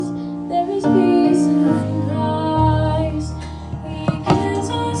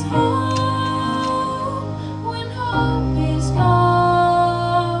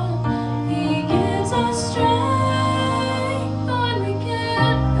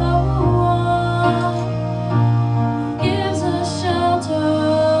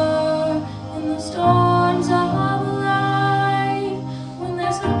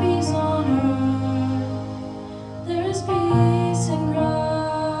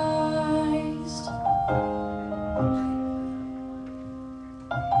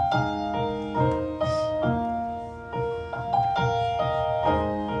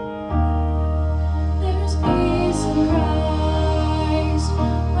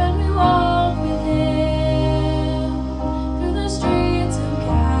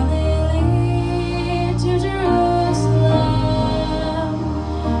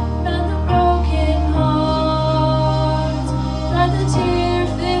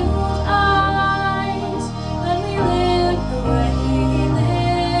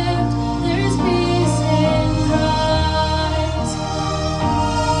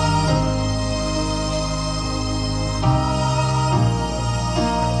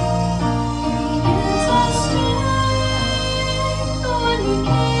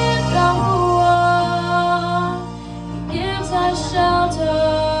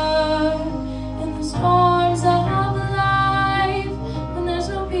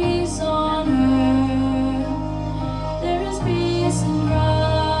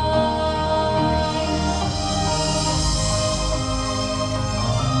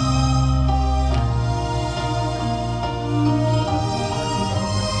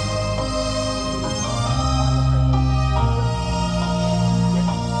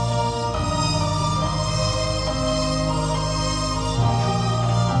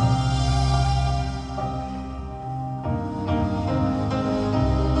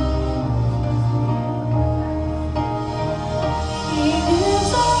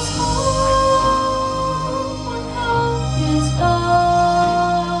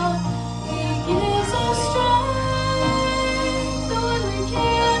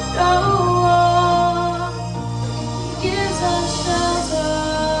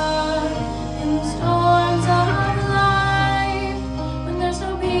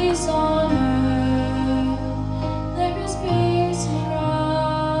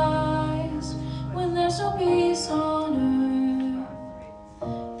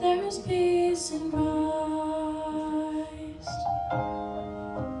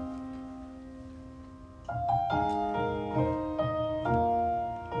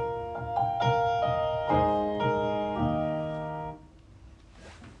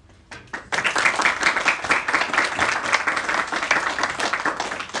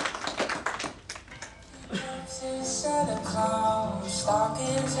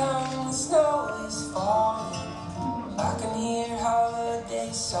town, the snow is falling. I can hear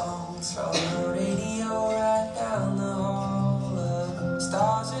holiday songs from the radio right down the hall. The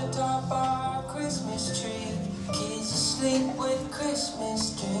stars atop our Christmas tree, kids asleep with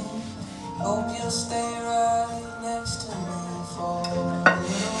Christmas dreams. Hope you'll stay right next to me for a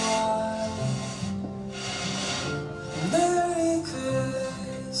little while. Merry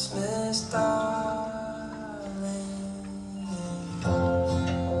Christmas, darling.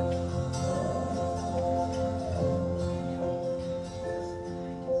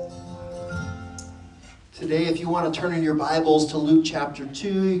 Today, if you want to turn in your Bibles to Luke chapter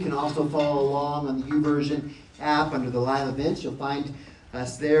 2, you can also follow along on the YouVersion app under the live events. You'll find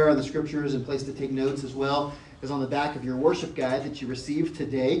us there on the scriptures and place to take notes as well as on the back of your worship guide that you received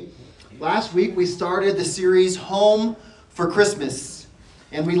today. Last week, we started the series Home for Christmas.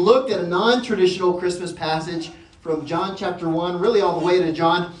 And we looked at a non-traditional Christmas passage from John chapter 1, really all the way to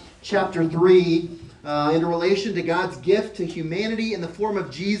John chapter 3, in relation to God's gift to humanity in the form of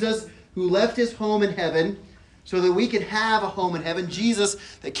Jesus, who left his home in heaven so that we could have a home in heaven. Jesus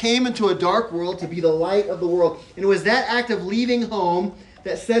that came into a dark world to be the light of the world. And it was that act of leaving home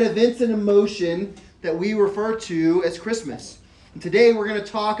that set events in motion that we refer to as Christmas. And today we're going to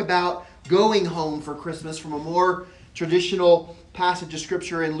talk about going home for Christmas from a more traditional passage of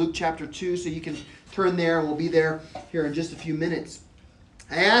Scripture in Luke chapter 2. So you can turn there and we'll be there here in just a few minutes.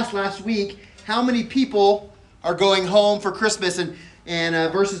 I asked last week how many people are going home for Christmas and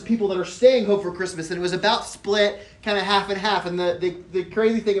versus people that are staying home for Christmas. And it was about split, kind of half and half. And the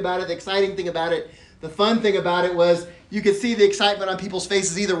crazy thing about it, the exciting thing about it, the fun thing about it was you could see the excitement on people's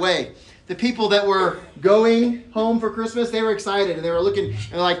faces either way. The people that were going home for Christmas, they were excited. And they were looking,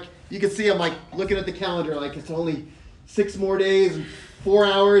 and like, you could see them like looking at the calendar, like it's only 6 more days, 4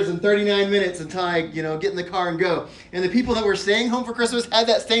 hours and 39 minutes until I, get in the car and go. And the people that were staying home for Christmas had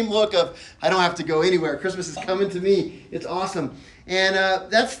that same look of, I don't have to go anywhere. Christmas is coming to me. It's awesome. And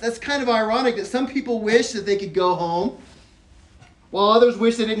that's kind of ironic that some people wish that they could go home, while others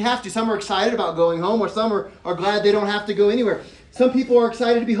wish they didn't have to. Some are excited about going home, or some are glad they don't have to go anywhere. Some people are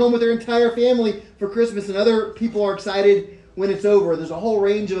excited to be home with their entire family for Christmas, and other people are excited when it's over. There's a whole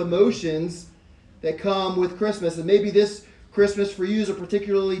range of emotions that come with Christmas, and maybe this Christmas for you is a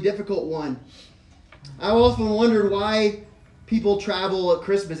particularly difficult one. I've often wondered why people travel at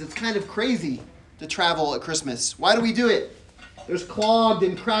Christmas. It's kind of crazy to travel at Christmas. Why do we do it? There's clogged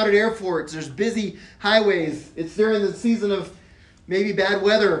and crowded airports. There's busy highways. It's during the season of maybe bad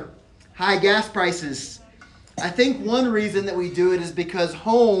weather, high gas prices. I think one reason that we do it is because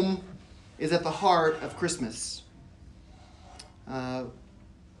home is at the heart of Christmas.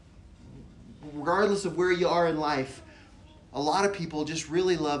 Regardless of where you are in life, a lot of people just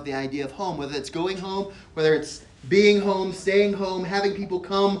really love the idea of home, whether it's going home, whether it's being home, staying home, having people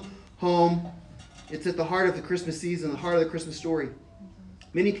come home. It's at the heart of the Christmas season, the heart of the Christmas story.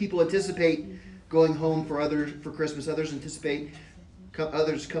 Many people anticipate going home for Christmas. Others anticipate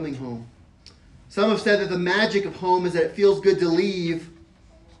others coming home. Some have said that the magic of home is that it feels good to leave,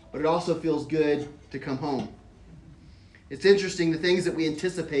 but it also feels good to come home. It's interesting the things that we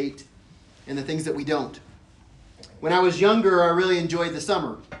anticipate and the things that we don't. When I was younger, I really enjoyed the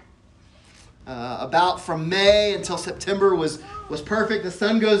summer. About from May until September was perfect. The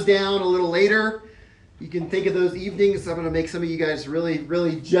sun goes down a little later. You can think of those evenings. I'm going to make some of you guys really,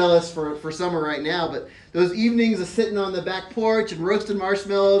 really jealous for summer right now. But those evenings of sitting on the back porch and roasting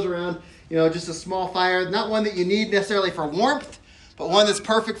marshmallows around, just a small fire. Not one that you need necessarily for warmth, but one that's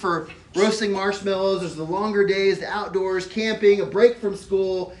perfect for roasting marshmallows. There's the longer days, the outdoors, camping, a break from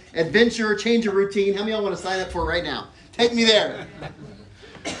school, adventure, change of routine. How many of y'all want to sign up for it right now? Take me there.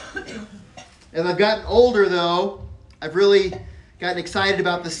 As I've gotten older, though, I've really gotten excited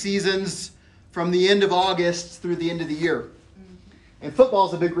about the seasons from the end of August through the end of the year. And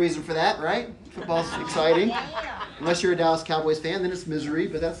football's a big reason for that, right? Football's exciting. Unless you're a Dallas Cowboys fan, then it's misery,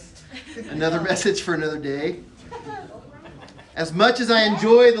 but that's another message for another day. As much as I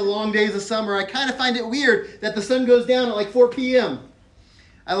enjoy the long days of summer, I kind of find it weird that the sun goes down at like 4 p.m.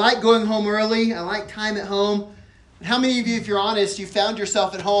 I like going home early. I like time at home. How many of you, if you're honest, you found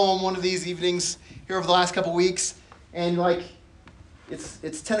yourself at home one of these evenings here over the last couple weeks, and like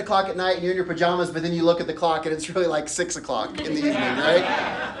it's 10 o'clock at night and you're in your pajamas, but then you look at the clock and it's really like 6 o'clock in the evening, right?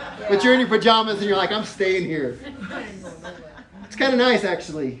 Yeah. But you're in your pajamas and you're like, I'm staying here. It's kind of nice,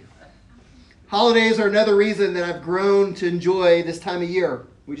 actually. Holidays are another reason that I've grown to enjoy this time of year.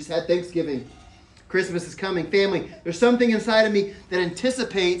 We just had Thanksgiving. Christmas is coming. Family. There's something inside of me that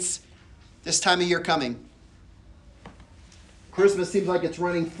anticipates this time of year coming. Christmas seems like it's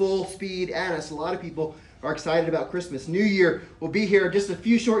running full speed at us. A lot of people are excited about Christmas. New Year will be here in just a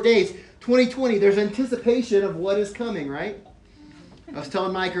few short days. 2020, there's anticipation of what is coming, right? I was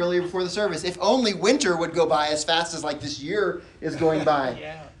telling Mike earlier before the service, if only winter would go by as fast as like this year is going by.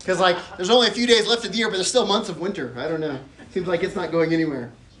 Yeah. Because like there's only a few days left of the year, but there's still months of winter. I don't know. Seems like it's not going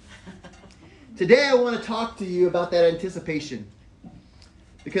anywhere. Today I want to talk to you about that anticipation.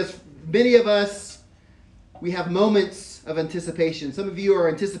 Because many of us, we have moments of anticipation. Some of you are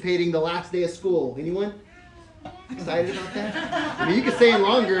anticipating the last day of school. Anyone excited about that? I mean, you can stay in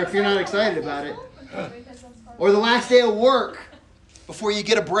longer if you're not excited about it. Or the last day of work before you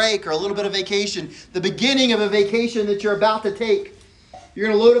get a break or a little bit of vacation. The beginning of a vacation that you're about to take. You're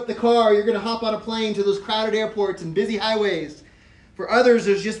going to load up the car. You're going to hop on a plane to those crowded airports and busy highways. For others,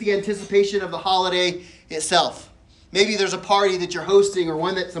 there's just the anticipation of the holiday itself. Maybe there's a party that you're hosting or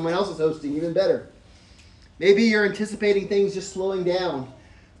one that someone else is hosting, even better. Maybe you're anticipating things just slowing down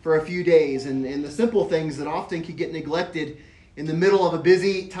for a few days and the simple things that often can get neglected in the middle of a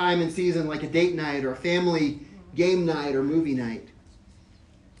busy time and season like a date night or a family game night or movie night.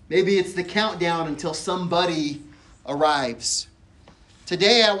 Maybe it's the countdown until somebody arrives.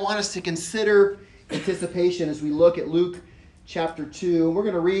 Today I want us to consider anticipation as we look at Luke chapter 2. And we're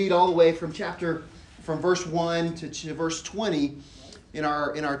going to read all the way from verse 1 to verse 20 in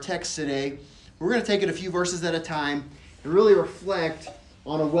our text today. We're going to take it a few verses at a time and really reflect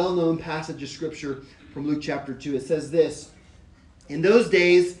on a well-known passage of Scripture from Luke chapter 2. It says this: "In those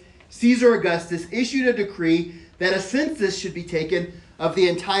days, Caesar Augustus issued a decree that a census should be taken of the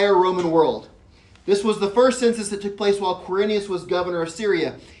entire Roman world. This was the first census that took place while Quirinius was governor of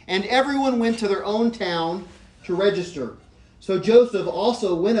Syria, and everyone went to their own town to register. So Joseph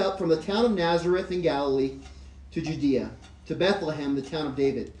also went up from the town of Nazareth in Galilee to Judea, to Bethlehem, the town of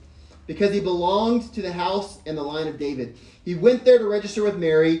David, because he belonged to the house and the line of David. He went there to register with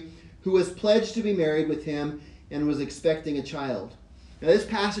Mary, who was pledged to be married with him and was expecting a child." Now this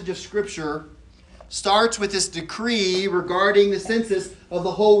passage of Scripture starts with this decree regarding the census of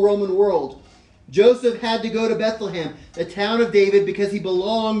the whole Roman world. Joseph had to go to Bethlehem, the town of David, because he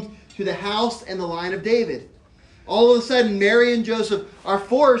belonged to the house and the line of David. All of a sudden, Mary and Joseph are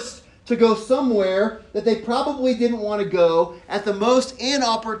forced to go somewhere that they probably didn't want to go at the most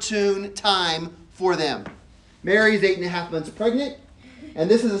inopportune time for them. Mary's 8.5 months pregnant,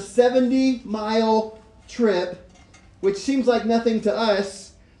 and this is a 70-mile trip, which seems like nothing to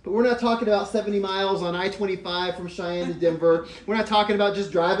us, but we're not talking about 70 miles on I-25 from Cheyenne to Denver. We're not talking about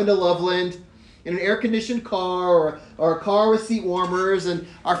just driving to Loveland in an air-conditioned car or a car with seat warmers and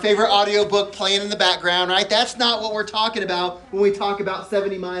our favorite audiobook playing in the background, right? That's not what we're talking about when we talk about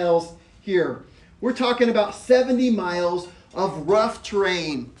 70 miles here. We're talking about 70 miles of rough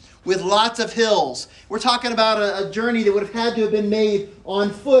terrain with lots of hills. We're talking about a journey that would have had to have been made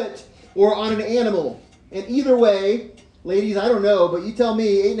on foot or on an animal. And either way, ladies, I don't know, but you tell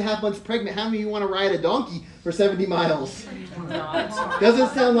me, 8.5 months pregnant, how many of you want to ride a donkey for 70 miles?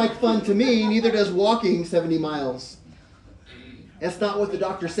 Doesn't sound like fun to me, neither does walking 70 miles. That's not what the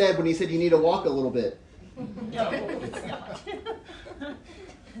doctor said when he said you need to walk a little bit. No, it's not.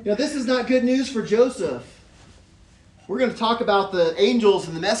 This is not good news for Joseph. We're going to talk about the angels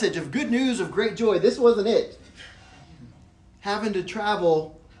and the message of good news of great joy. This wasn't it. Having to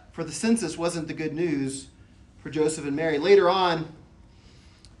travel for the census wasn't the good news for Joseph and Mary. Later on,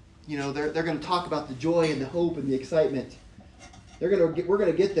 they're going to talk about the joy and the hope and the excitement. We're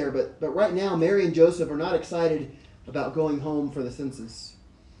going to get there, but right now, Mary and Joseph are not excited about going home for the census.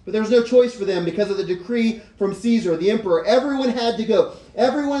 But there's no choice for them because of the decree from Caesar, the emperor. Everyone had to go.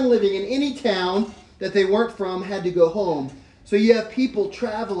 Everyone living in any town that they weren't from had to go home. So you have people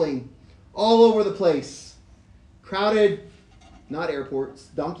traveling all over the place. Crowded, not airports,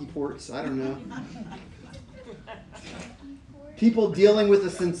 donkey ports, I don't know. People dealing with the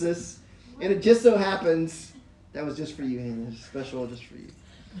census. And it just so happens, that was just for you, Hannah, special just for you.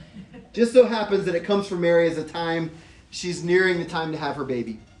 Just so happens that it comes for Mary as a time she's nearing the time to have her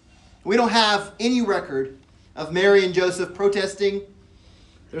baby. We don't have any record of Mary and Joseph protesting.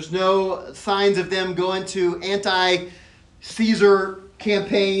 There's no signs of them going to anti-Caesar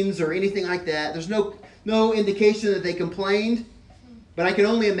campaigns or anything like that. There's no indication that they complained. But I can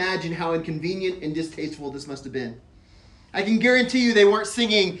only imagine how inconvenient and distasteful this must have been. I can guarantee you they weren't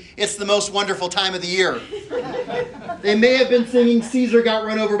singing "It's the Most Wonderful Time of the Year." They may have been singing "Caesar Got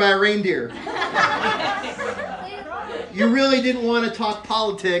Run Over by a Reindeer." You really didn't want to talk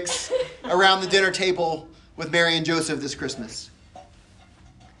politics around the dinner table with Mary and Joseph this Christmas.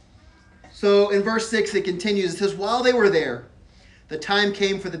 So in verse 6 it continues. It says, "While they were there, the time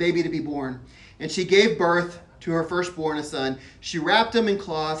came for the baby to be born, and she gave birth to her firstborn, a son. She wrapped him in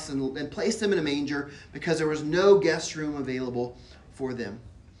cloths and placed him in a manger because there was no guest room available for them.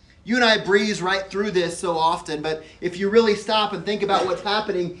 You and I breeze right through this so often, but if you really stop and think about what's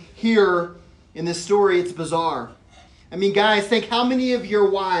happening here in this story, it's bizarre. I mean, guys, think how many of your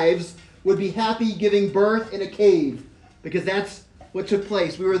wives would be happy giving birth in a cave? Because that's what took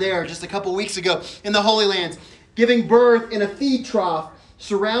place. We were there just a couple weeks ago in the Holy Lands, giving birth in a feed trough,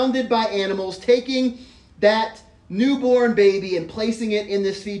 surrounded by animals, taking that newborn baby and placing it in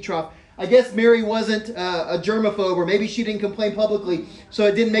this feed trough. I guess Mary wasn't a germaphobe, or maybe she didn't complain publicly, so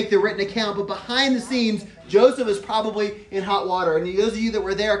it didn't make the written account. But behind the scenes, Joseph is probably in hot water. And those of you that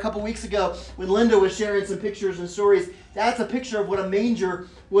were there a couple weeks ago when Linda was sharing some pictures and stories, that's a picture of what a manger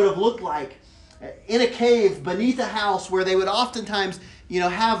would have looked like. In a cave beneath a house where they would oftentimes,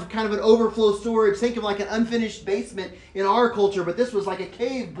 have kind of an overflow storage. Think of like an unfinished basement in our culture, but this was like a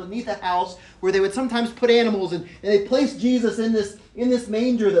cave beneath a house where they would sometimes put animals, and they placed Jesus in this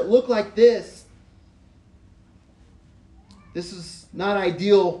manger that looked like this. This is not an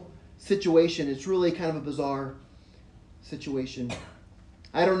ideal situation. It's really kind of a bizarre situation.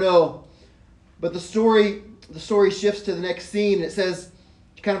 I don't know, but the story shifts to the next scene. It says,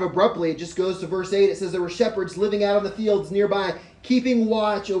 kind of abruptly, it just goes to verse 8. It says, there were shepherds living out in the fields nearby, keeping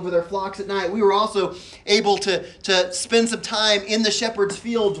watch over their flocks at night. We were also able to spend some time in the shepherds'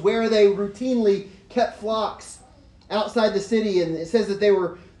 fields where they routinely kept flocks outside the city. And it says that they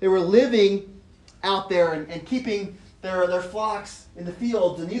were living out there and keeping their flocks in the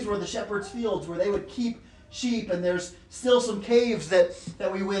fields. And these were the shepherds' fields where they would keep sheep. And there's still some caves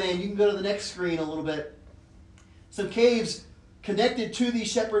that we went in. You can go to the next screen a little bit. Some caves connected to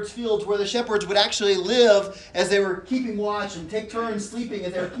these shepherds' fields where the shepherds would actually live as they were keeping watch and take turns sleeping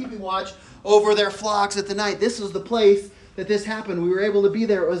as they were keeping watch over their flocks at the night. This was the place that this happened. We were able to be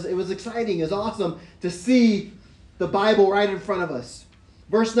there. It was exciting. It was awesome to see the Bible right in front of us.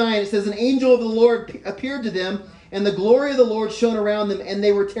 Verse 9, it says, an angel of the Lord appeared to them, and the glory of the Lord shone around them, and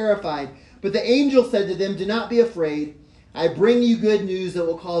they were terrified. But the angel said to them, do not be afraid. I bring you good news that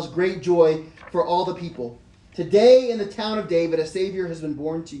will cause great joy for all the people. Today in the town of David, a Savior has been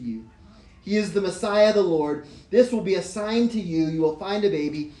born to you. He is the Messiah, the Lord. This will be a sign to you. You will find a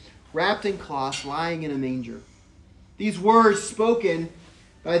baby wrapped in cloths, lying in a manger. These words spoken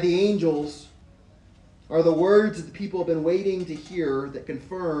by the angels are the words that the people have been waiting to hear that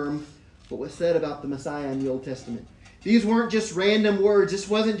confirm what was said about the Messiah in the Old Testament. These weren't just random words. This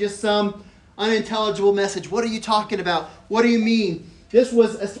wasn't just some unintelligible message. What are you talking about? What do you mean? This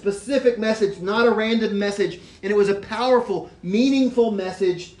was a specific message, not a random message, and it was a powerful, meaningful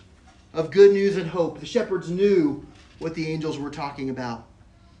message of good news and hope. The shepherds knew what the angels were talking about.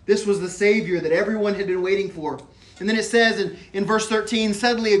 This was the Savior that everyone had been waiting for. And then it says in verse 13,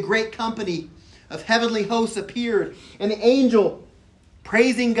 suddenly a great company of heavenly hosts appeared, and the angel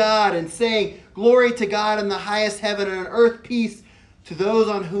praising God and saying, glory to God in the highest heaven, and on earth peace to those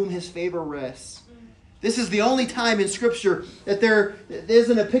on whom his favor rests. This is the only time in Scripture that there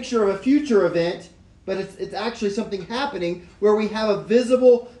isn't a picture of a future event, but it's actually something happening where we have a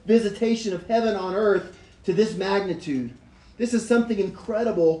visible visitation of heaven on earth to this magnitude. This is something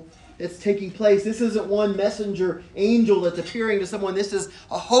incredible that's taking place. This isn't one messenger angel that's appearing to someone. This is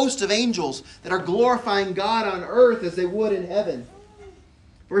a host of angels that are glorifying God on earth as they would in heaven.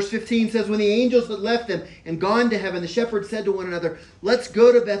 Verse 15 says, when the angels had left them and gone to heaven, the shepherds said to one another, let's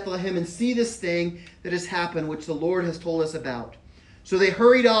go to Bethlehem and see this thing that has happened, which the Lord has told us about. So they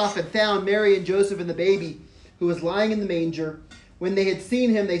hurried off and found Mary and Joseph and the baby, who was lying in the manger. When they had seen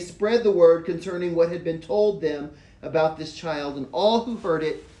him, they spread the word concerning what had been told them about this child, and all who heard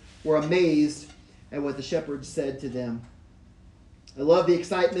it were amazed at what the shepherds said to them. I love the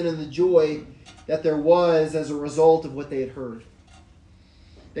excitement and the joy that there was as a result of what they had heard.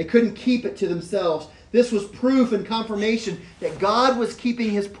 They couldn't keep it to themselves. This was proof and confirmation that God was keeping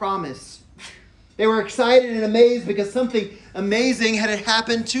his promise. They were excited and amazed because something amazing had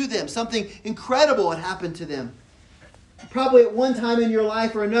happened to them. Something incredible had happened to them. Probably at one time in your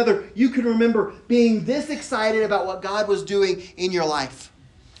life or another, you can remember being this excited about what God was doing in your life.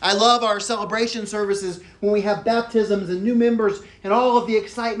 I love our celebration services when we have baptisms and new members and all of the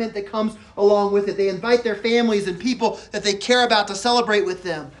excitement that comes along with it. They invite their families and people that they care about to celebrate with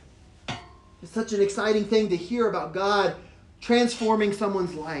them. It's such an exciting thing to hear about God transforming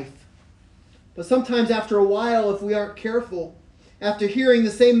someone's life. But sometimes after a while, if we aren't careful, after hearing the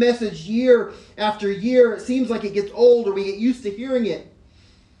same message year after year, it seems like it gets old or we get used to hearing it.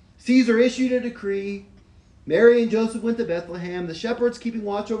 Caesar issued a decree. Mary and Joseph went to Bethlehem. The shepherds keeping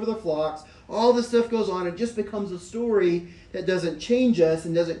watch over their flocks. All this stuff goes on. It just becomes a story that doesn't change us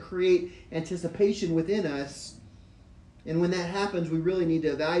and doesn't create anticipation within us. And when that happens, we really need to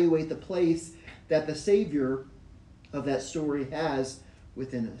evaluate the place that the Savior of that story has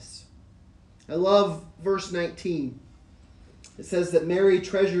within us. I love verse 19. It says that Mary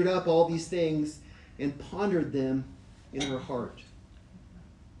treasured up all these things and pondered them in her heart.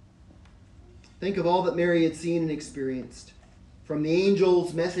 Think of all that Mary had seen and experienced. From the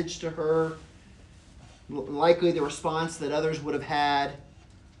angel's message to her, likely the response that others would have had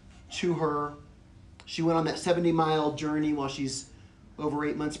to her. She went on that 70-mile journey while she's over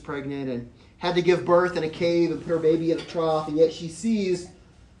 8 months pregnant and had to give birth in a cave and put her baby in a trough, and yet she sees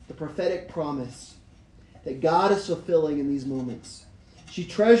the prophetic promise that God is fulfilling in these moments. She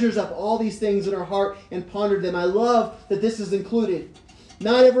treasures up all these things in her heart and pondered them. I love that this is included.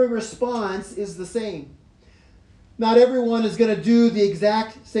 Not every response is the same. Not everyone is going to do the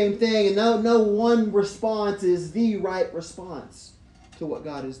exact same thing, and no one response is the right response to what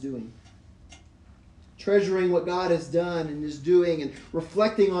God is doing. Treasuring what God has done and is doing and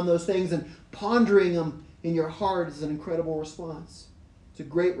reflecting on those things and pondering them in your heart is an incredible response. It's a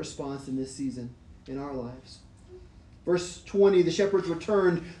great response in this season in our lives. Verse 20, the shepherds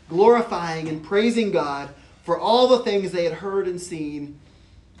returned, glorifying and praising God for all the things they had heard and seen,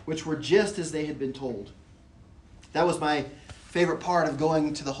 which were just as they had been told. That was my favorite part of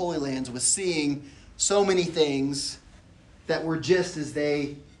going to the Holy Lands, was seeing so many things that were just as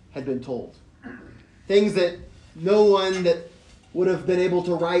they had been told. Things that no one that would have been able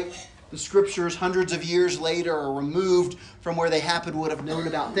to write the scriptures hundreds of years later or removed from where they happened would have known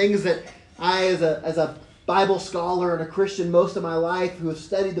about. Things that I, as a Bible scholar and a Christian most of my life who have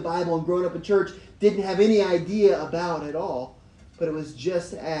studied the Bible and grown up in church, didn't have any idea about at all. But it was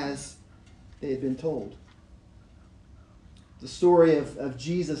just as they had been told. The story of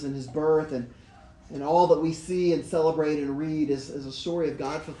Jesus and his birth and all that we see and celebrate and read is a story of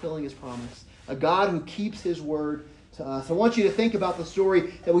God fulfilling his promise. A God who keeps his word to us. I want you to think about the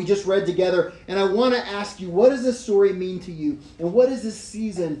story that we just read together, and I want to ask you, what does this story mean to you? And what does this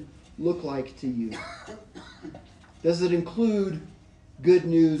season look like to you? Does it include good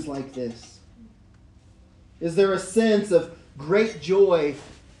news like this? Is there a sense of great joy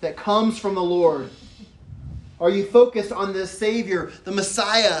that comes from the Lord? Are you focused on the Savior, the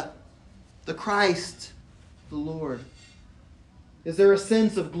Messiah, the Christ, the Lord? Is there a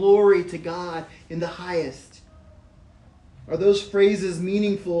sense of glory to God in the highest? Are those phrases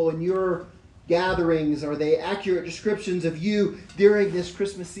meaningful in your gatherings? Are they accurate descriptions of you during this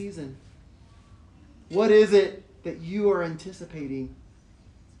Christmas season? What is it that you are anticipating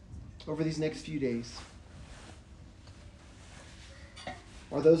over these next few days?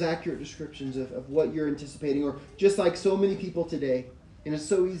 Are those accurate descriptions of what you're anticipating? Or just like so many people today, and it's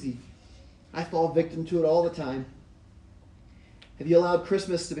so easy, I fall victim to it all the time. Have you allowed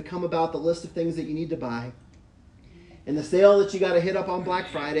Christmas to become about the list of things that you need to buy? And the sale that you got to hit up on Black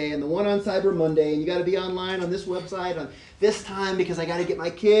Friday, and the one on Cyber Monday, and you got to be online on this website on this time because I got to get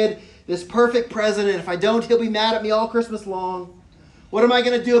my kid this perfect present, and if I don't, he'll be mad at me all Christmas long. What am I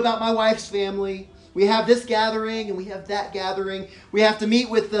going to do about my wife's family? We have this gathering and we have that gathering. We have to meet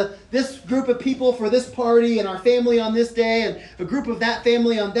with this group of people for this party and our family on this day and a group of that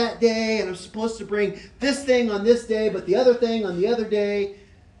family on that day. And I'm supposed to bring this thing on this day, but the other thing on the other day.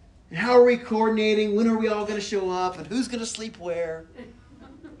 And how are we coordinating? When are we all going to show up? And who's going to sleep where?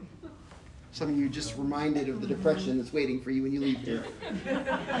 Some of you just reminded of the depression that's waiting for you when you leave here.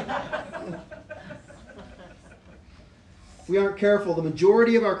 If we aren't careful, the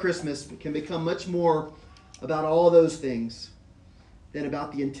majority of our Christmas can become much more about all of those things than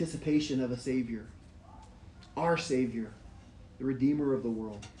about the anticipation of a Savior. Our Savior, the Redeemer of the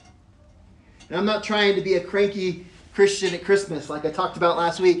world. And I'm not trying to be a cranky Christian at Christmas like I talked about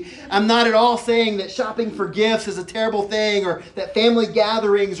last week. I'm not at all saying that shopping for gifts is a terrible thing or that family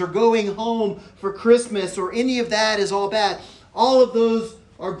gatherings or going home for Christmas or any of that is all bad. All of those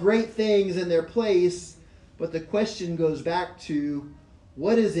are great things in their place. But the question goes back to,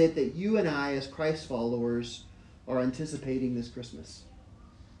 what is it that you and I as Christ followers are anticipating this Christmas?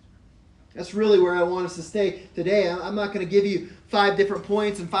 That's really where I want us to stay today. I'm not going to give you 5 different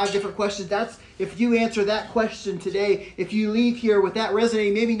points and 5 different questions. That's if you answer that question today, if you leave here with that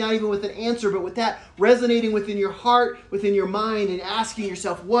resonating, maybe not even with an answer, but with that resonating within your heart, within your mind, and asking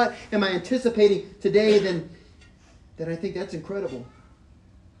yourself, what am I anticipating today, then I think that's incredible.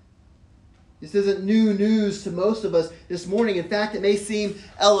 This isn't new news to most of us this morning. In fact, it may seem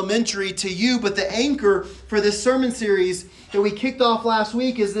elementary to you, but the anchor for this sermon series that we kicked off last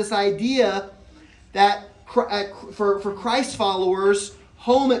week is this idea that for Christ followers,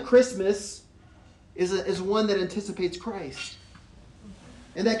 home at Christmas is one that anticipates Christ.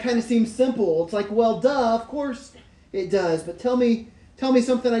 And that kind of seems simple. It's like, well, duh, of course it does. But tell me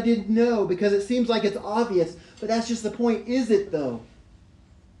something I didn't know, because it seems like it's obvious. But that's just the point. Is it, though?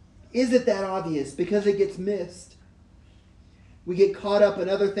 Is it that obvious? Because it gets missed. We get caught up in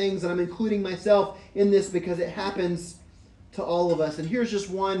other things, and I'm including myself in this because it happens to all of us. And here's just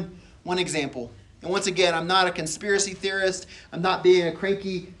one example. And once again, I'm not a conspiracy theorist. I'm not being a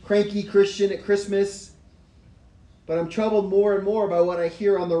cranky Christian at Christmas. But I'm troubled more and more by what I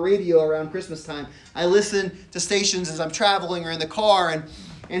hear on the radio around Christmas time. I listen to stations as I'm traveling or in the car,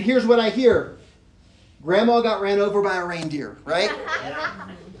 and here's what I hear. Grandma got ran over by a reindeer, right?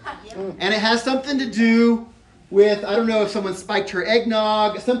 And it has something to do with, I don't know if someone spiked her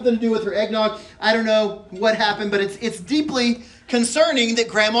eggnog, something to do with her eggnog. I don't know what happened, but it's deeply concerning that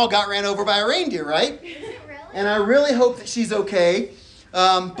Grandma got ran over by a reindeer, right? Really? And I really hope that she's okay.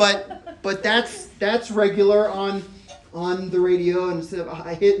 But that's regular on the radio, and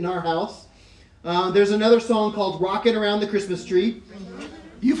I hit in our house. There's another song called "Rockin' Around the Christmas Tree."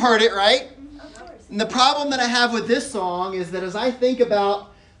 You've heard it, right? Of course. And the problem that I have with this song is that as I think about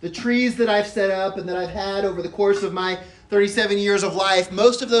the trees that I've set up and that I've had over the course of my 37 years of life,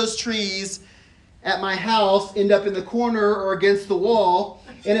 most of those trees at my house end up in the corner or against the wall,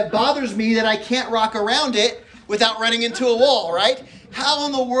 and it bothers me that I can't rock around it without running into a wall, right? How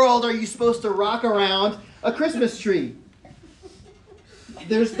in the world are you supposed to rock around a Christmas tree?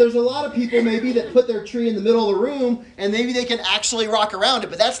 There's a lot of people maybe that put their tree in the middle of the room and maybe they can actually rock around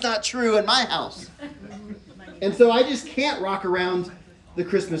it, but that's not true in my house. And so I just can't rock around the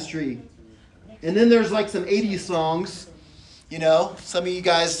Christmas tree. And then there's like some 80s songs, some of you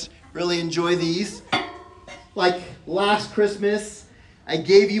guys really enjoy these. Like "Last Christmas, I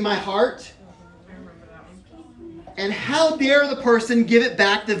Gave You My Heart." And how dare the person give it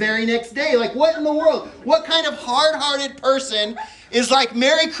back the very next day? Like, what in the world? What kind of hard-hearted person is like,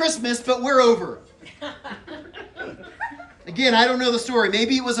 "Merry Christmas, but we're over"? Again, I don't know the story.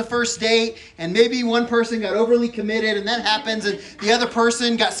 Maybe it was a first date, and maybe one person got overly committed, and that happens, and the other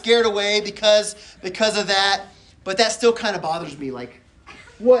person got scared away because of that. But that still kind of bothers me. Like,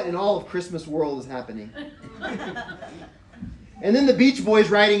 what in all of Christmas world is happening? And then the Beach Boys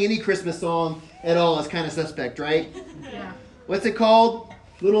writing any Christmas song at all is kind of suspect, right? Yeah. What's it called?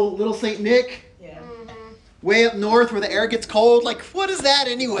 Little Saint Nick? Yeah. Way up north where the air gets cold? Like, what is that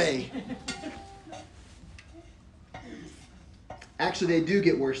anyway? Actually, they do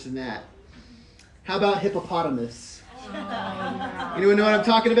get worse than that. How about "Hippopotamus"? Anyone know what I'm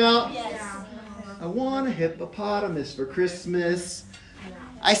talking about? Yes. I want a hippopotamus for Christmas.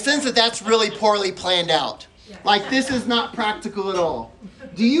 I sense that that's really poorly planned out. Like, this is not practical at all.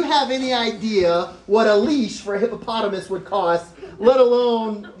 Do you have any idea what a leash for a hippopotamus would cost, let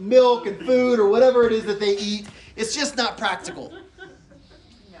alone milk and food or whatever it is that they eat? It's just not practical.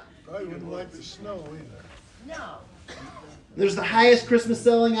 Probably wouldn't like the snow either. No. There's the highest Christmas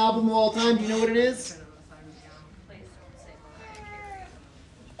selling album of all time. Do you know what it is? Please don't say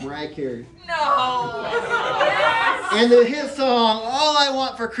Mariah Mariah Carey. No. And the hit song, "All I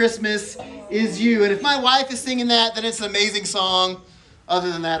Want for Christmas Is You." And if my wife is singing that, then it's an amazing song.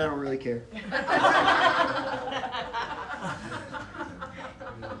 Other than that, I don't really care.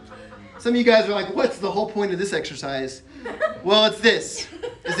 Some of you guys are like, what's the whole point of this exercise? Well, it's this,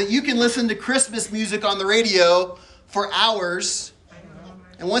 is that you can listen to Christmas music on the radio for hours.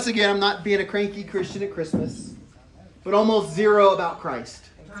 And once again, I'm not being a cranky Christian at Christmas, but almost zero about Christ.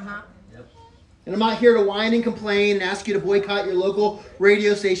 And I'm not here to whine and complain and ask you to boycott your local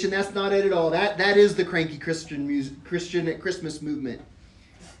radio station. That's not it at all. That is the cranky Christian at Christmas movement.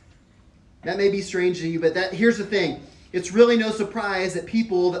 That may be strange to you, but here's the thing. It's really no surprise that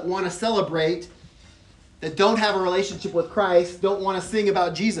people that want to celebrate, that don't have a relationship with Christ, don't want to sing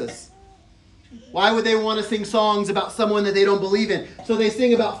about Jesus. Why would they want to sing songs about someone that they don't believe in? So they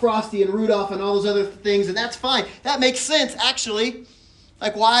sing about Frosty and Rudolph and all those other things, and that's fine. That makes sense, actually.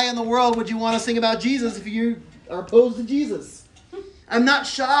 Like, why in the world would you want to sing about Jesus if you are opposed to Jesus? I'm not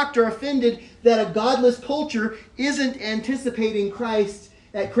shocked or offended that a godless culture isn't anticipating Christ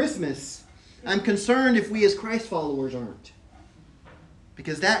at Christmas. I'm concerned if we as Christ followers aren't.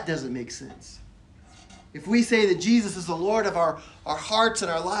 Because that doesn't make sense. If we say that Jesus is the Lord of our hearts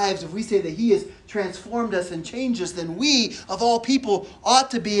and our lives, if we say that He has transformed us and changed us, then we, of all people, ought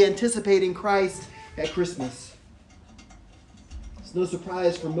to be anticipating Christ at Christmas. It's no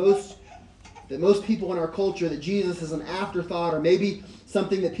surprise for most people in our culture that Jesus is an afterthought, or maybe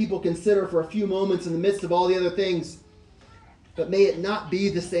something that people consider for a few moments in the midst of all the other things. But may it not be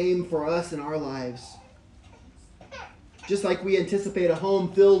the same for us in our lives. just like we anticipate a home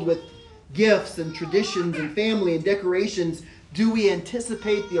filled with gifts and traditions and family and decorations, do we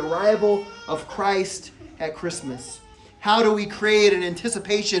anticipate the arrival of Christ at Christmas? How do we create an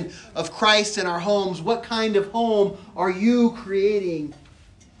anticipation of Christ in our homes? What kind of home are you creating?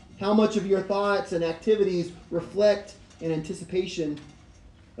 How much of your thoughts and activities reflect an anticipation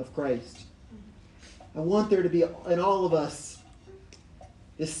of Christ? I want there to be in all of us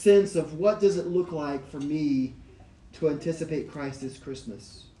this sense of what does it look like for me to anticipate Christ this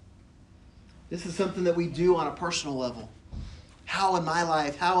Christmas. This is something that we do on a personal level. How in my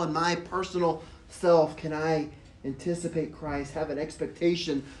life, how in my personal self can I anticipate Christ, have an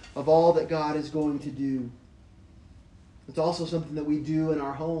expectation of all that God is going to do? It's also something that we do in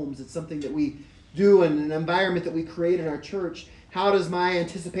our homes. It's something that we do in an environment that we create in our church. How does my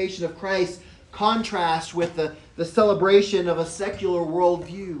anticipation of Christ contrast with the celebration of a secular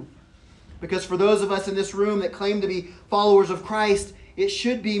worldview? Because for those of us in this room that claim to be followers of Christ, it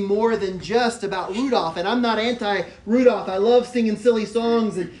should be more than just about Rudolph. And I'm not anti-Rudolph. I love singing silly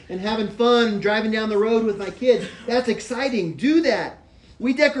songs and having fun, driving down the road with my kids. That's exciting. Do that.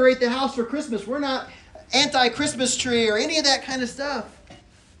 We decorate the house for Christmas. We're not anti-Christmas tree or any of that kind of stuff.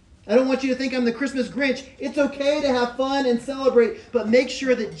 I don't want you to think I'm the Christmas Grinch. It's okay to have fun and celebrate, but make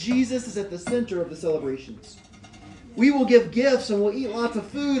sure that Jesus is at the center of the celebrations. We will give gifts and we'll eat lots of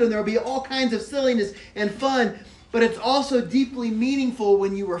food and there will be all kinds of silliness and fun, but it's also deeply meaningful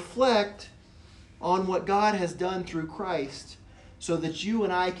when you reflect on what God has done through Christ so that you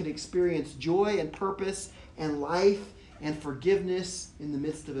and I can experience joy and purpose and life and forgiveness in the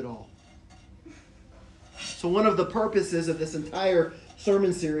midst of it all. So one of the purposes of this entire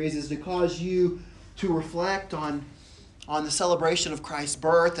sermon series is to cause you to reflect on the celebration of Christ's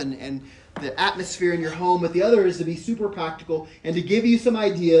birth and the atmosphere in your home, but the other is to be super practical and to give you some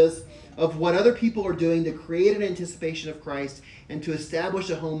ideas of what other people are doing to create an anticipation of Christ and to establish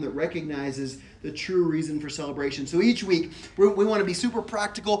a home that recognizes the true reason for celebration. So each week, we want to be super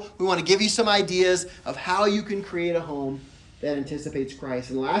practical. We want to give you some ideas of how you can create a home that anticipates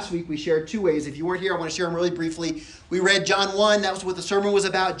Christ. And last week we shared two ways. If you weren't here, I want to share them really briefly. We read John 1. That was what the sermon was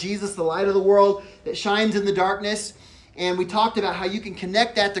about. Jesus, the light of the world that shines in the darkness. And we talked about how you can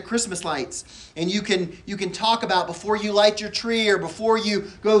connect that to Christmas lights. And you can talk about before you light your tree or before you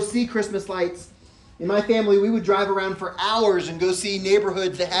go see Christmas lights. In my family, we would drive around for hours and go see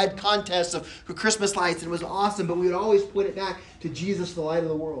neighborhoods that had contests for Christmas lights. And it was awesome, but we would always point it back to Jesus, the light of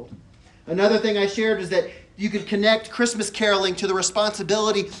the world. Another thing I shared is that you could connect Christmas caroling to the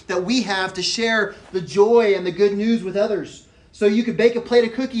responsibility that we have to share the joy and the good news with others. So you could bake a plate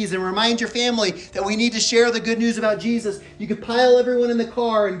of cookies and remind your family that we need to share the good news about Jesus. You could pile everyone in the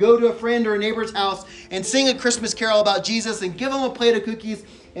car and go to a friend or a neighbor's house and sing a Christmas carol about Jesus and give them a plate of cookies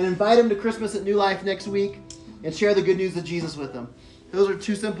and invite them to Christmas at New Life next week and share the good news of Jesus with them. Those are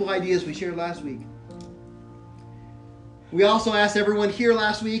two simple ideas we shared last week. We also asked everyone here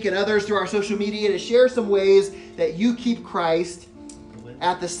last week and others through our social media to share some ways that you keep Christ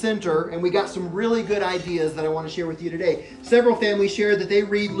at the center, and we got some really good ideas that I want to share with you today. Several families shared that they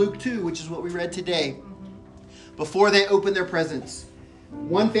read Luke 2, which is what we read today, before they open their presents.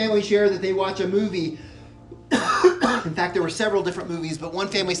 One family shared that they watch a movie. In fact, there were several different movies, but one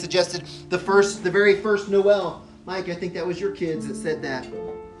family suggested the very first Noel. Mike, I think that was your kids that said that.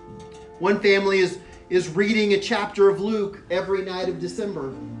 One family is reading a chapter of Luke every night of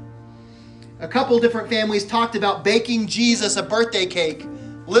December. A couple different families talked about baking Jesus a birthday cake.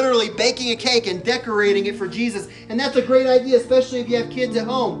 Literally baking a cake and decorating it for Jesus. And that's a great idea, especially if you have kids at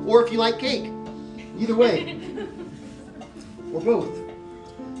home or if you like cake. Either way. Or both.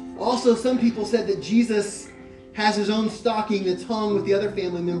 Also, some people said that Jesus has his own stocking that's hung with the other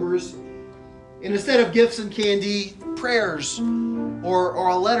family members. And instead of gifts and candy, prayers or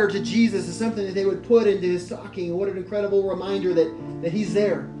a letter to Jesus is something that they would put into his stocking. What an incredible reminder that he's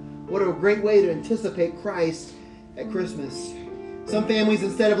there. What a great way to anticipate Christ at Christmas. Some families,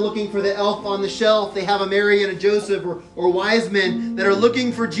 instead of looking for the elf on the shelf, they have a Mary and a Joseph or wise men that are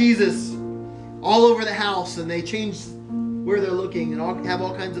looking for Jesus all over the house, and they change where they're looking and have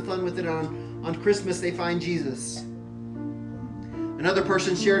all kinds of fun with it. On Christmas, they find Jesus. Another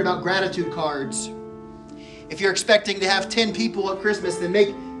person shared about gratitude cards. If you're expecting to have 10 people at Christmas, then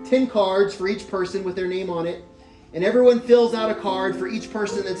make 10 cards for each person with their name on it. And everyone fills out a card for each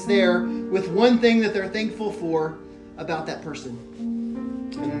person that's there with one thing that they're thankful for about that person.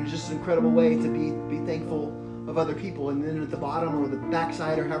 And it's just an incredible way to be thankful of other people. And then at the bottom or the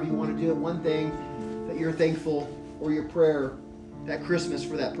backside or however you want to do it, one thing that you're thankful or your prayer that Christmas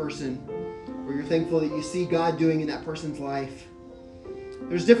for that person. Or you're thankful that you see God doing in that person's life.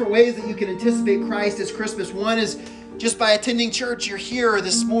 There's different ways that you can anticipate Christ as Christmas. One is just by attending church, you're here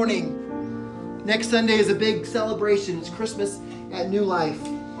this morning. Next Sunday is a big celebration. It's Christmas at New Life.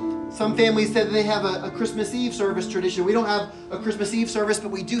 Some families said they have a Christmas Eve service tradition. We don't have a Christmas Eve service, but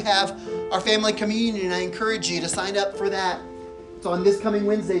we do have our family communion, and I encourage you to sign up for that. It's on this coming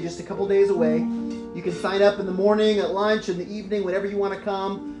Wednesday, just a couple days away. You can sign up in the morning, at lunch, in the evening, whenever you want to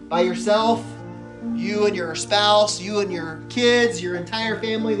come, by yourself, you and your spouse, you and your kids, your entire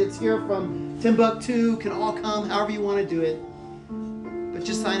family that's here from Timbuktu can all come, however you want to do it. But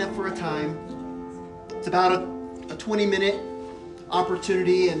just sign up for a time. It's about a 20-minute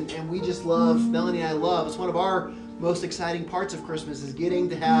opportunity, and we just love, Melanie and I love, it's one of our most exciting parts of Christmas is getting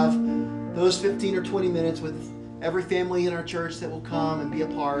to have those 15 or 20 minutes with every family in our church that will come and be a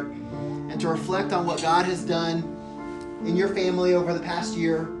part, and to reflect on what God has done in your family over the past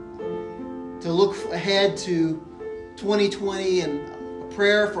year, to look ahead to 2020 and a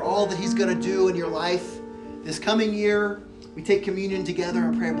prayer for all that He's going to do in your life this coming year. We take communion together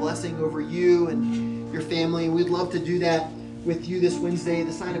and pray a blessing over you and your family, and we'd love to do that with you this Wednesday.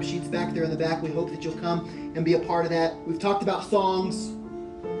 The sign-up sheet's back there in the back. We hope that you'll come and be a part of that. We've talked about songs.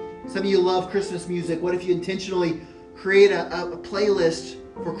 Some of you love Christmas music. What if you intentionally create a playlist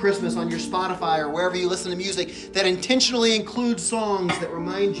for Christmas on your Spotify or wherever you listen to music that intentionally includes songs that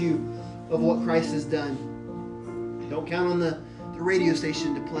remind you of what Christ has done? Don't count on the radio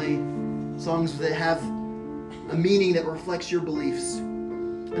station to play songs that have a meaning that reflects your beliefs.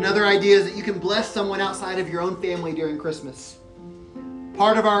 Another idea is that you can bless someone outside of your own family during Christmas.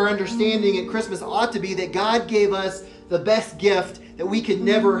 Part of our understanding at Christmas ought to be that God gave us the best gift that we could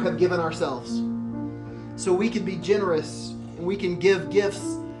never have given ourselves. So we can be generous and we can give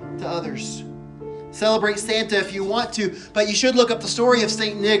gifts to others. Celebrate Santa if you want to, but you should look up the story of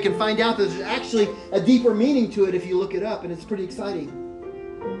St. Nick and find out that there's actually a deeper meaning to it if you look it up, and it's pretty exciting.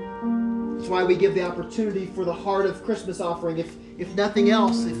 That's why we give the opportunity for the Heart of Christmas offering. If nothing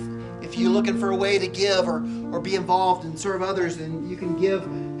else, if you're looking for a way to give or be involved and serve others, then you can give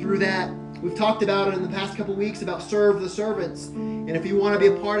through that. We've talked about it in the past couple weeks about Serve the Servants. And if you want to be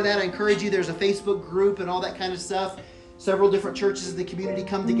a part of that, I encourage you. There's a Facebook group and all that kind of stuff. Several different churches in the community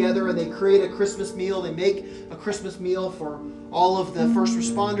come together and they create a Christmas meal. They make a Christmas meal for all of the first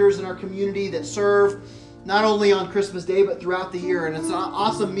responders in our community that serve not only on Christmas Day, but throughout the year. And it's an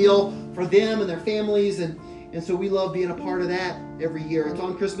awesome meal for them and their families. And so we love being a part of that every year. It's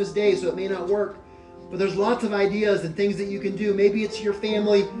on Christmas Day, so it may not work. But there's lots of ideas and things that you can do. Maybe it's your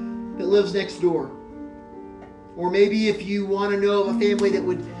family that lives next door. Or maybe if you want to know of a family that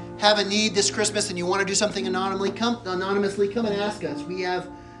would have a need this Christmas and you want to do something anonymously, come and ask us. We have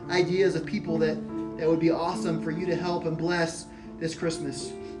ideas of people that would be awesome for you to help and bless this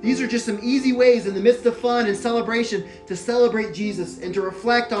Christmas. These are just some easy ways in the midst of fun and celebration to celebrate Jesus and to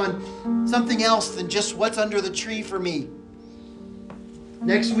reflect on something else than just what's under the tree for me.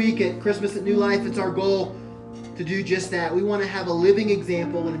 Next week at Christmas at New Life, it's our goal to do just that. We want to have a living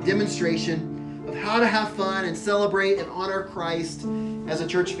example and a demonstration of how to have fun and celebrate and honor Christ as a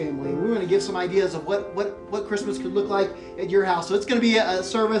church family. We're going to give some ideas of what Christmas could look like at your house. So it's going to be a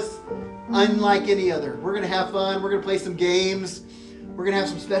service unlike any other. We're going to have fun. We're going to play some games. We're going to have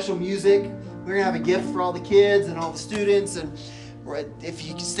some special music. We're going to have a gift for all the kids and all the students. And if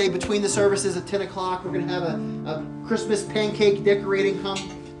you can stay between the services at 10 o'clock, we're going to have a Christmas pancake decorating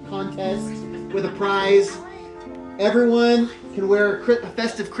contest with a prize. Everyone can wear a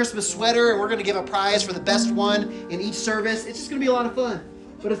festive Christmas sweater, and we're going to give a prize for the best one in each service. It's just going to be a lot of fun,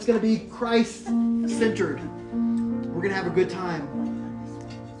 but it's going to be Christ-centered. We're going to have a good time.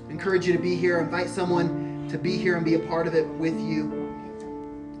 I encourage you to be here. Invite someone to be here and be a part of it with you.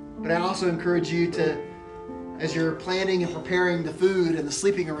 But I also encourage you to, as you're planning and preparing the food and the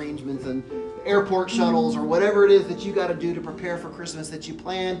sleeping arrangements and airport shuttles or whatever it is that you got to do to prepare for Christmas, that you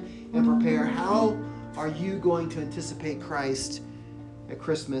plan and prepare. How are you going to anticipate Christ at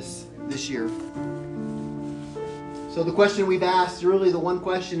Christmas this year? So the question we've asked, really the one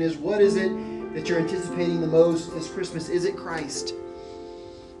question is, what is it that you're anticipating the most this Christmas? Is it Christ?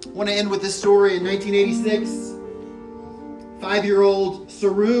 I want to end with this story. In 1986, 5-year-old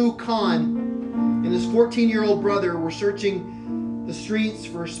Saru Khan and his 14-year-old brother were searching the streets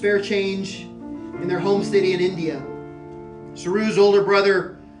for spare change in their home city in India. Saru's older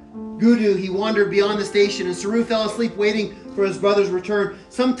brother, Gudu, he wandered beyond the station, and Saru fell asleep waiting for his brother's return.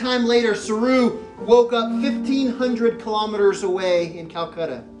 Sometime later, Saru woke up 1,500 kilometers away in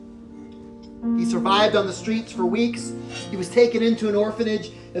Calcutta. He survived on the streets for weeks. He was taken into an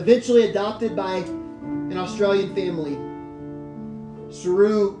orphanage, eventually adopted by an Australian family.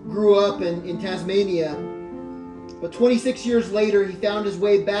 Saru grew up in Tasmania, but 26 years later, he found his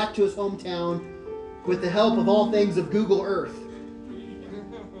way back to his hometown with the help of all things of Google Earth.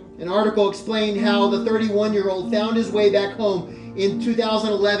 An article explained how the 31-year-old found his way back home in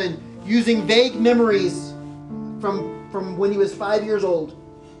 2011 using vague memories from when he was 5 years old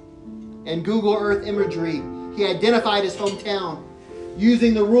and Google Earth imagery. He identified his hometown.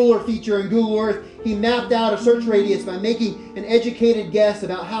 Using the ruler feature in Google Earth, he mapped out a search radius by making an educated guess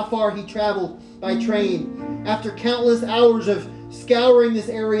about how far he traveled by train. After countless hours of scouring this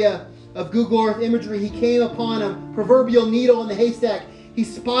area of Google Earth imagery, he came upon a proverbial needle in the haystack. He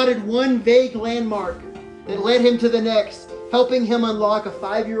spotted one vague landmark that led him to the next, helping him unlock a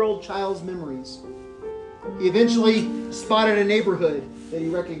 5-year-old child's memories. He eventually spotted a neighborhood that he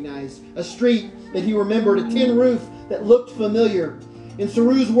recognized, a street that he remembered, a tin roof that looked familiar. In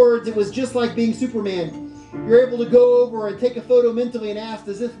Saru's words, it was just like being Superman. You're able to go over and take a photo mentally and ask,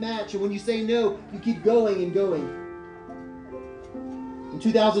 does this match? And when you say no, you keep going and going. In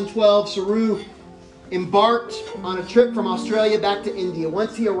 2012, Saru embarked on a trip from Australia back to India.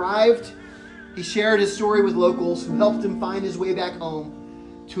 Once he arrived, he shared his story with locals who helped him find his way back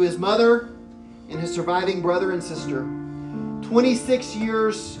home to his mother and his surviving brother and sister. 26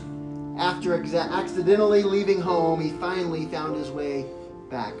 years after accidentally leaving home, he finally found his way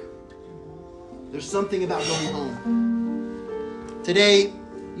back. There's something about going home. Today,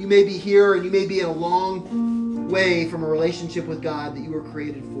 you may be here and you may be in a long way from a relationship with God that you were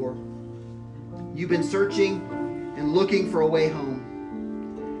created for. You've been searching and looking for a way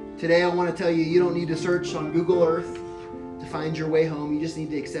home. Today, I want to tell you, you don't need to search on Google Earth to find your way home. You just need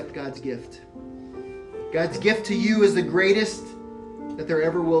to accept God's gift. God's gift to you is the greatest that there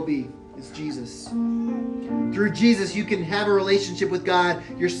ever will be. It's Jesus. Through Jesus, you can have a relationship with God.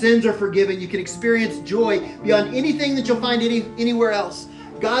 Your sins are forgiven. You can experience joy beyond anything that you'll find anywhere else.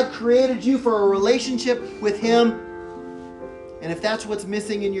 God created you for a relationship with Him. And if that's what's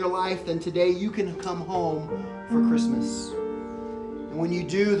missing in your life, then today you can come home for Christmas. And when you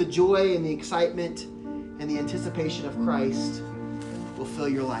do, the joy and the excitement and the anticipation of Christ will fill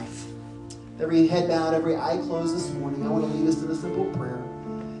your life. Every head bowed, every eye closed this morning, I want to lead us in a simple prayer.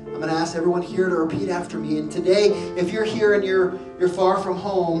 I'm going to ask everyone here to repeat after me. And today, if you're here and you're far from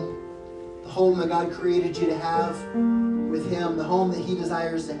home, the home that God created you to have with Him, the home that He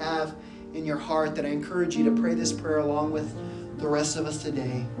desires to have in your heart, that I encourage you to pray this prayer along with the rest of us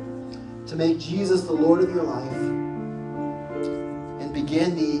today, to make Jesus the Lord of your life and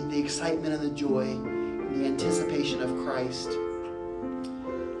begin the excitement and the joy and the anticipation of Christ.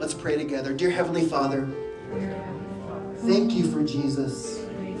 Let's pray together. Dear Heavenly Father, thank you for Jesus.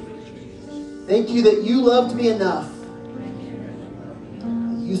 Thank you that you loved me enough.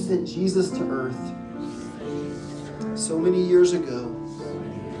 You sent Jesus to earth so many years ago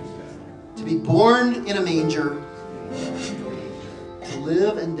to be born in a manger, to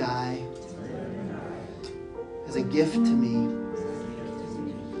live and die as a gift to me.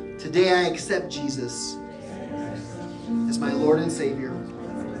 Today I accept Jesus as my Lord and Savior.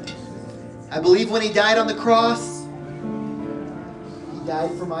 I believe when He died on the cross, He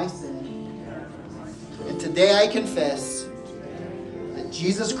died for my sin. And today I confess that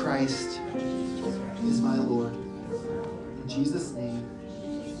Jesus Christ is my Lord. In Jesus' name,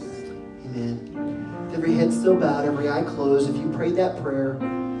 amen. With every head still bowed, every eye closed, if you prayed that prayer,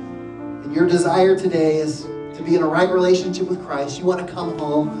 and your desire today is to be in a right relationship with Christ, you want to come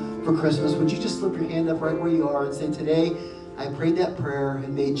home for Christmas, would you just slip your hand up right where you are and say, today, I prayed that prayer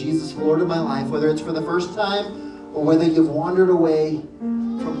and made Jesus Lord of my life, whether it's for the first time or whether you've wandered away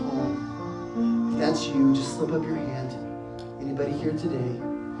from home. If that's you, just slip up your hand. Anybody here today?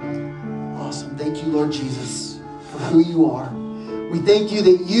 Awesome. Thank you, Lord Jesus, for who you are. We thank you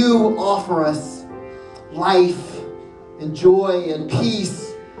that you offer us life and joy and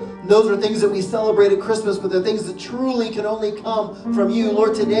peace. And those are things that we celebrate at Christmas, but they're things that truly can only come from you.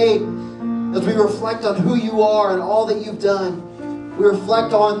 Lord, today, as we reflect on who you are and all that you've done, we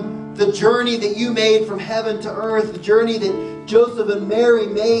reflect on the journey that you made from heaven to earth, the journey that Joseph and Mary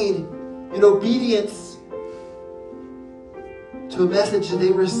made in obedience to a message that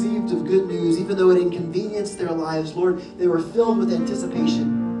they received of good news, even though it inconvenienced their lives. Lord, they were filled with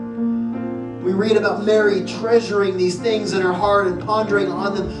anticipation. We read about Mary treasuring these things in her heart and pondering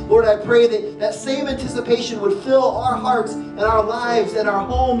on them. Lord, I pray that that same anticipation would fill our hearts and our lives and our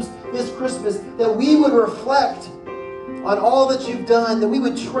homes this Christmas, that we would reflect on all that you've done, that we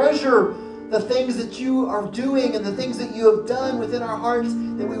would treasure the things that you are doing and the things that you have done within our hearts,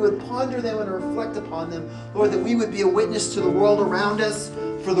 that we would ponder them and reflect upon them. Lord, that we would be a witness to the world around us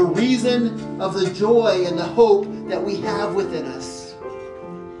for the reason of the joy and the hope that we have within us.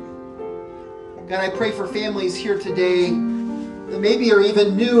 God, I pray for families here today that maybe are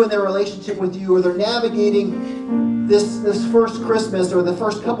even new in their relationship with you, or they're navigating this first Christmas or the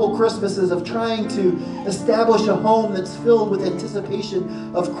first couple Christmases of trying to establish a home that's filled with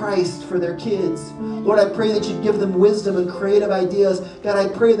anticipation of Christ for their kids. Lord, I pray that you'd give them wisdom and creative ideas. God, I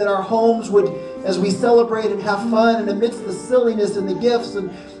pray that our homes would, as we celebrate and have fun, and amidst the silliness and the gifts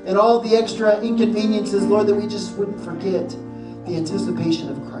and all the extra inconveniences, Lord, that we just wouldn't forget the anticipation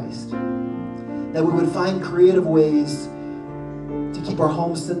of Christ. That we would find creative ways to keep our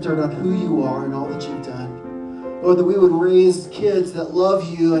homes centered on who you are and all that you've done. Lord, that we would raise kids that love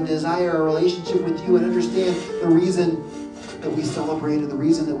you and desire a relationship with you and understand the reason that we celebrate and the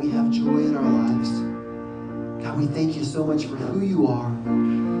reason that we have joy in our lives. God, we thank you so much for who you are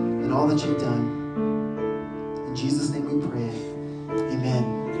and all that you've done. In Jesus' name we pray.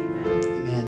 Amen.